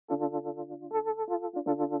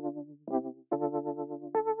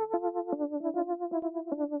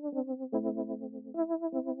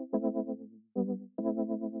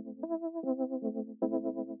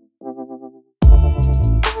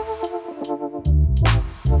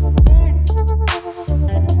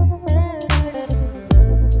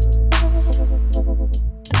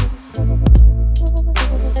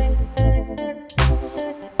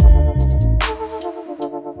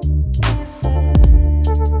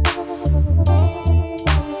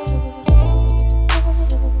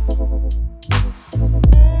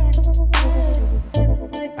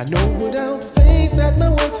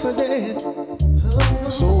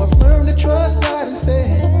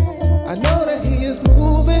is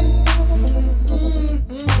moving.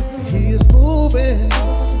 He is moving.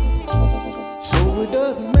 So it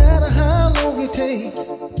doesn't matter how long it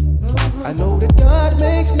takes. I know that God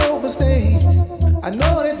makes no mistakes. I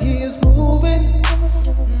know that He is moving.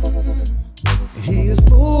 He is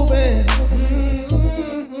moving.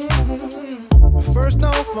 First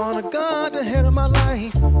off, honor God, the head of my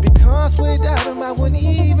life, because without Him I wouldn't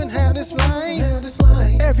even have this life.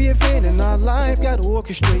 Every event in our life got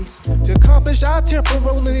orchestrates to accomplish our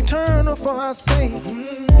temporal and eternal for our sake.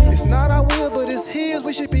 It's not our will, but it's His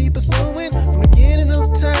we should be pursuing. From the beginning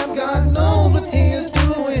of time, God knows what He is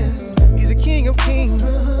doing. He's the King of kings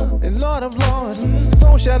and Lord of lords.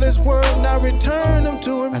 So shall His word now return Him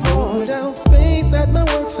to Him. I know without faith that my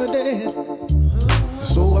works are dead.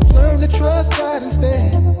 So I've learned to trust God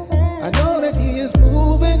instead. I know that He is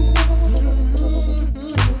moving.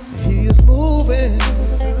 He is moving.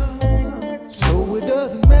 So it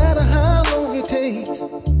doesn't matter how long it takes.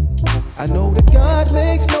 I know that God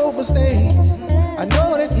makes no mistakes. I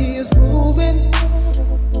know that He is moving.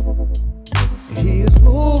 He is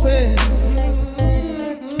moving.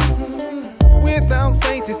 Without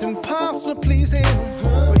faith it's impossible to please Him.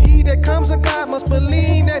 For he that comes to God must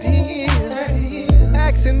believe that He is.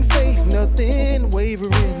 Acts in faith, nothing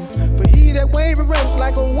wavering. For he that wavereth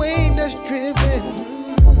like a wave that's driven.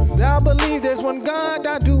 I believe there's one God,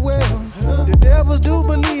 I do well. The devils do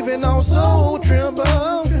believe and also tremble.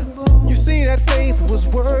 You see that faith was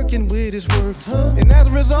working with His works, and as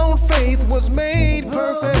a result faith was made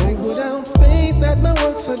perfect. Without faith that my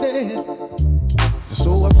works are dead.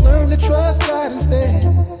 So I've learned to trust God instead.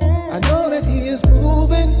 I know that He is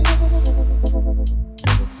moving.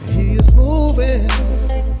 He is moving.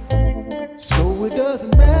 So it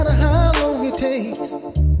doesn't matter how long it takes.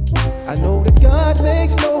 I know that God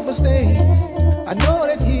makes no mistakes. I know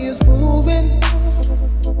that He is moving.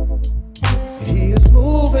 He is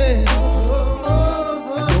moving.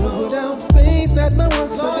 I know without faith that my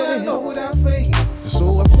works are dead.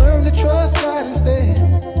 So I've learned to trust God instead.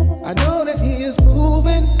 I know that He is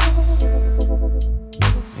moving.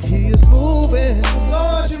 He is moving.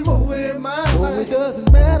 Lord, you're moving in my life. So it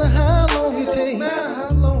doesn't matter how long it takes.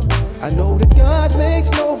 I know that God makes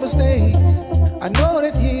no mistakes. I know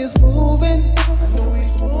that He is moving. I know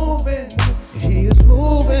He's moving. He is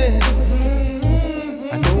moving.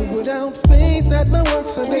 I know without faith that my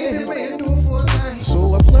works are dead.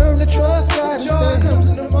 So I've learned to trust God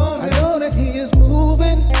instead. I know that He is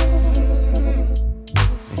moving.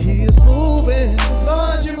 He is moving.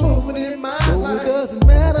 Lord, you're moving in my life. So it doesn't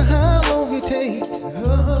matter how long it takes.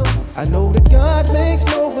 I know that God makes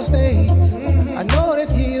no mistakes. I know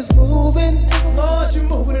that He is moving. Lord, you're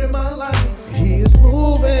moving in my life. He is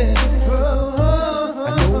moving.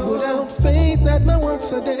 I know without faith that my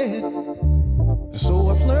works are dead. So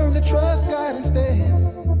I've learned to trust God instead.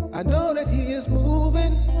 I know that He is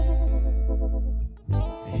moving.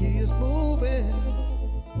 He is moving.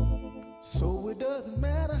 So it doesn't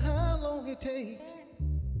matter how long it takes.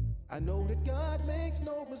 I know that God makes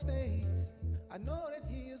no mistakes. I know that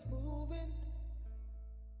He is moving.